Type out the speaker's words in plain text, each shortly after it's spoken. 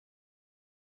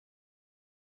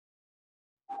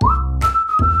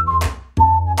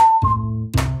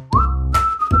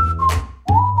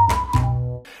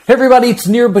Hey everybody, it's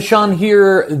Nir Bashan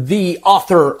here, the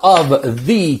author of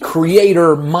The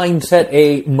Creator Mindset,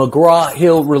 a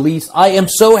McGraw-Hill release. I am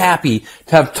so happy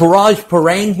to have Touraj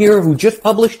Parang here, who just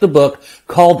published a book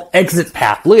called Exit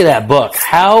Path. Look at that book,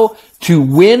 How to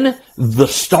Win the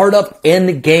Startup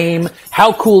End Game.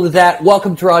 How cool is that?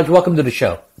 Welcome, Touraj. Welcome to the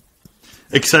show.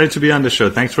 Excited to be on the show.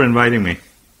 Thanks for inviting me.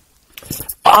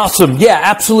 Awesome. Yeah,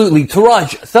 absolutely.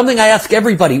 Touraj, something I ask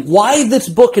everybody, why this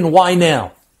book and why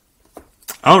now?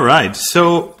 All right.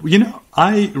 So,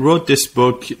 I wrote this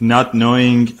book not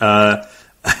knowing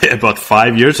about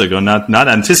 5 years ago, not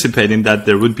anticipating that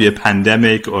there would be a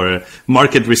pandemic or a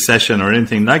market recession or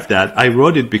anything like that. I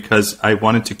wrote it because I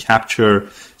wanted to capture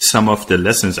some of the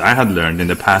lessons I had learned in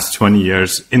the past 20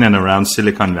 years in and around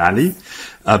Silicon Valley,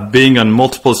 being on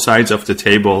multiple sides of the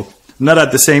table, not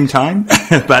at the same time,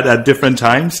 but at different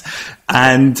times.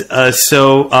 And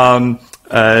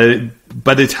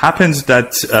but it happens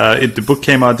that the book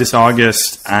came out this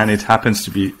August, and it happens to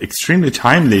be extremely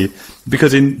timely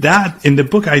because in the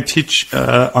book I teach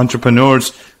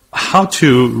entrepreneurs how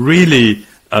to really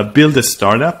build a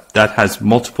startup that has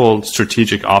multiple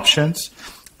strategic options.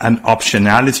 And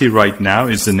optionality right now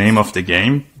is the name of the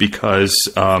game because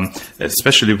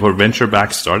especially for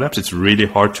venture-backed startups, it's really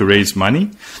hard to raise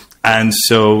money. And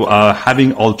so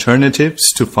having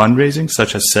alternatives to fundraising,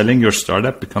 such as selling your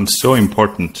startup, becomes so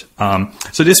important.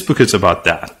 So this book is about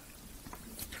that.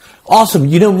 Awesome.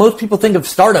 Most people think of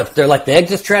startups. They're like, the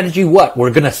exit strategy, what? We're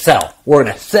going to sell. We're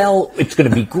going to sell. It's going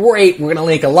to be great. We're going to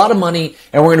make a lot of money,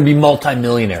 and we're going to be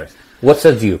multimillionaires. What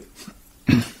says you?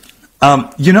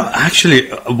 Actually,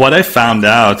 what I found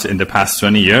out in the past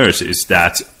 20 years is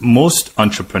that most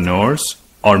entrepreneurs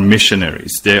are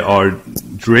missionaries. They are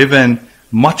driven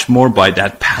much more by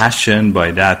that passion,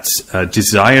 by that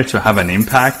desire to have an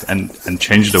impact and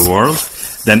change the world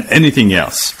than anything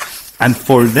else. And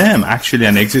for them, actually,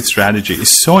 an exit strategy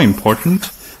is so important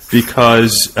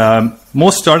because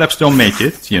most startups don't make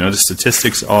it. The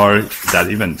statistics are that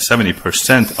even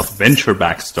 70% of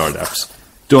venture-backed startups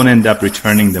don't end up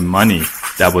returning the money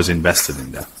that was invested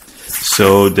in them.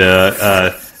 So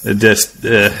the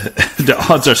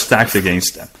odds are stacked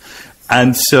against them.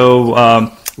 And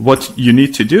so what you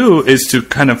need to do is to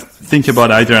kind of think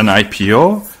about either an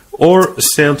IPO or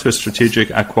sale to a strategic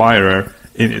acquirer.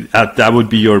 That would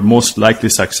be your most likely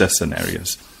success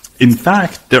scenarios. In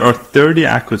fact, there are 30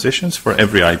 acquisitions for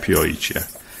every IPO each year.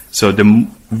 So the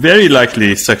very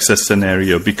likely success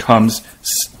scenario becomes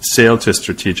sale to a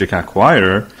strategic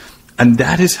acquirer. And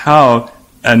that is how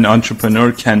an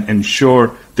entrepreneur can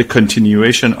ensure the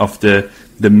continuation of the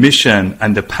mission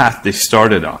and the path they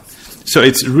started on. So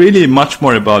it's really much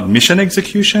more about mission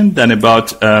execution than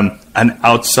about an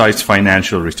outsized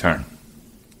financial return.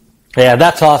 Yeah,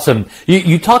 that's awesome.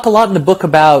 You talk a lot in the book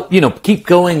about, keep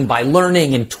going by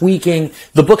learning and tweaking.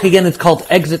 The book, again, is called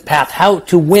Exit Path, How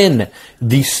to Win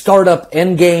the Startup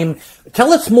Endgame.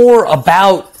 Tell us more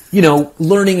about,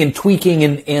 learning and tweaking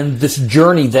and this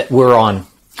journey that we're on.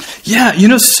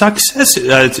 Yeah, success,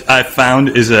 I found,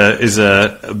 is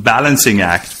a balancing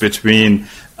act between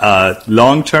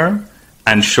long-term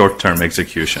and short-term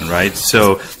execution, right?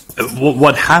 So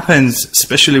what happens,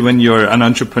 especially when you're an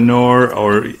entrepreneur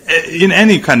or in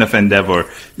any kind of endeavor,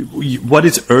 what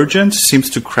is urgent seems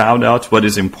to crowd out what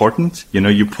is important.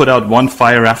 You put out one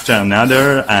fire after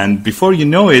another, and before you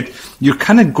know it, you're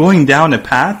kind of going down a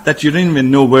path that you don't even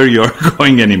know where you're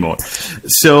going anymore.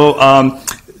 So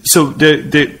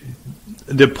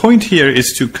the point here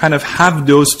is to kind of have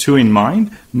those two in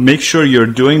mind. Make sure you're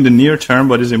doing the near term,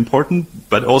 what is important,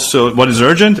 but also what is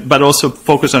urgent, but also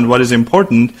focus on what is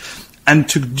important. And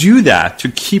to do that, to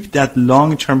keep that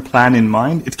long-term plan in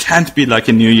mind, it can't be like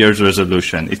a New Year's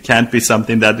resolution. It can't be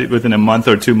something that within a month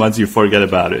or 2 months you forget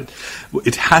about it.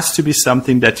 It has to be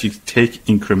something that you take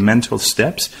incremental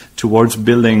steps towards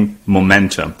building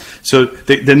momentum. So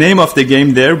the name of the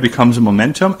game there becomes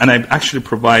momentum, and I actually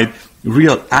provide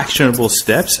real actionable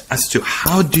steps as to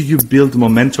how do you build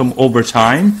momentum over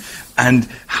time and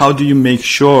how do you make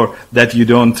sure that you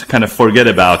don't kind of forget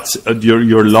about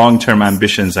your long-term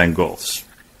ambitions and goals.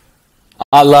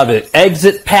 I love it.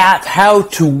 Exit Path, How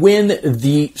to Win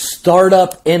the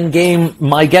Startup Endgame.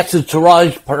 My guest is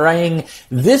Touraj Parang.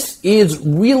 This is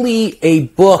really a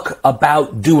book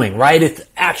about doing, right? It's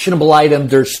actionable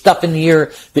items. There's stuff in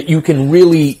here that you can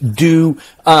really do.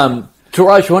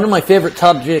 Touraj, one of my favorite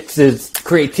subjects is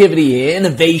creativity,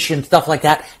 innovation, stuff like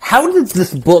that. How does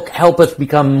this book help us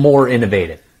become more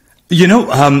innovative?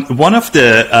 One of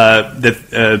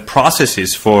the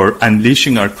processes for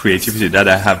unleashing our creativity that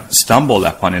I have stumbled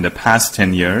upon in the past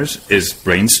 10 years is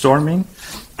brainstorming.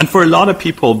 And for a lot of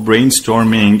people,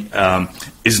 brainstorming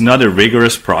is not a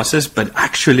rigorous process, but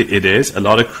actually it is. A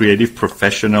lot of creative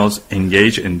professionals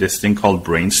engage in this thing called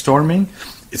brainstorming.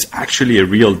 It's actually a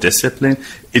real discipline.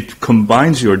 It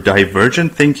combines your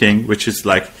divergent thinking, which is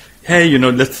like, hey,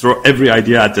 let's throw every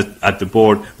idea at the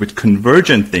board, with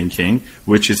convergent thinking,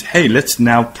 which is, hey, let's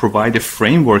now provide a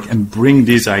framework and bring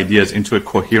these ideas into a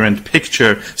coherent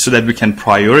picture so that we can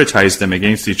prioritize them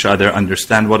against each other,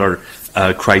 understand what our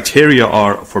criteria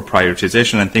are for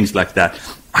prioritization and things like that.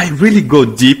 I really go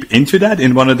deep into that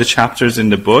in one of the chapters in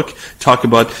the book, talk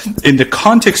about in the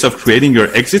context of creating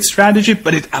your exit strategy,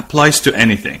 but it applies to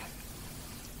anything.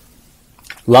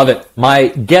 Love it. My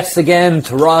guest again,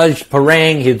 Touraj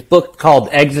Parang, his book called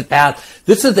Exit Path.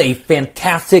 This is a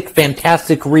fantastic,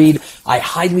 fantastic read. I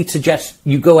highly suggest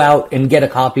you go out and get a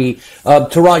copy.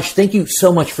 Touraj, thank you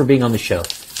so much for being on the show.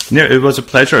 Yeah, it was a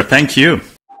pleasure. Thank you.